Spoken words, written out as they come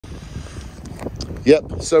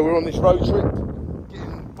Yep, so we're on this road trip,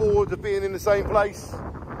 getting bored of being in the same place.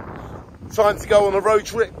 Time to go on a road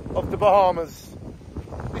trip of the Bahamas.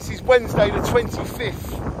 This is Wednesday the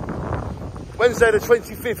 25th. Wednesday the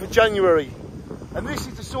 25th of January. And this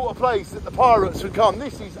is the sort of place that the pirates would come.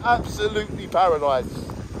 This is absolutely paradise.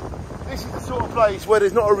 This is the sort of place where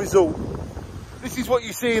there's not a resort. This is what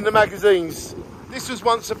you see in the magazines. This was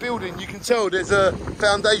once a building. You can tell there's a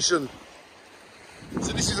foundation.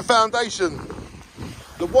 So this is a foundation.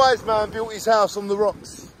 The wise man built his house on the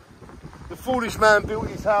rocks. The foolish man built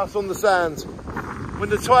his house on the sand. When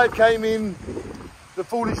the tide came in, the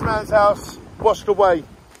foolish man's house washed away.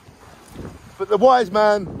 But the wise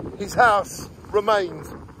man, his house remained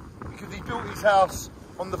because he built his house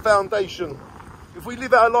on the foundation. If we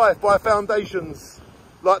live our life by foundations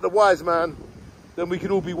like the wise man, then we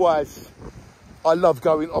can all be wise. I love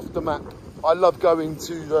going off the map. I love going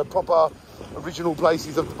to the proper original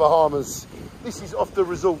places of the Bahamas. This is off the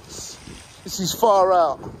resorts. This is far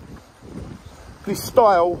out. This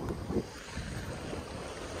style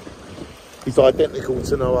is identical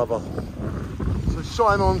to no other. So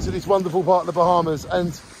shine on to this wonderful part of the Bahamas.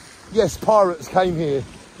 And yes, pirates came here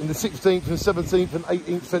in the 16th and 17th and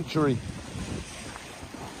 18th century.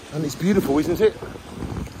 And it's beautiful, isn't it?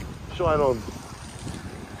 Shine on.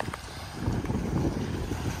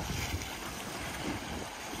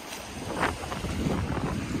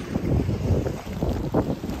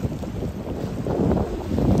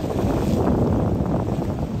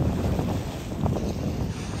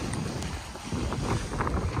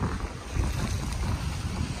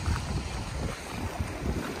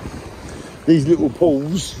 These little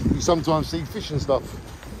pools, you sometimes see fish and stuff.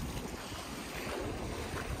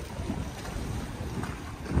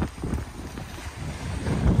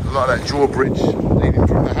 Like that drawbridge leading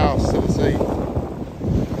from the house to the sea.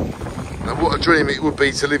 Now what a dream it would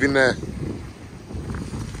be to live in there.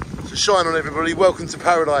 So shine on everybody, welcome to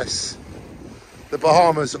paradise. The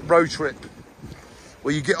Bahamas road trip,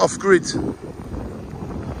 where you get off grid. And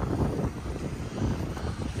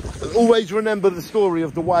always remember the story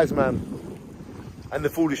of the wise man and the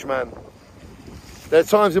foolish man. There are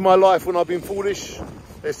times in my life when I've been foolish.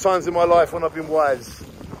 There's times in my life when I've been wise.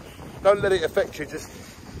 Don't let it affect you. Just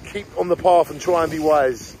keep on the path and try and be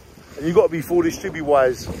wise. And you've got to be foolish to be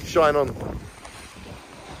wise. Shine on.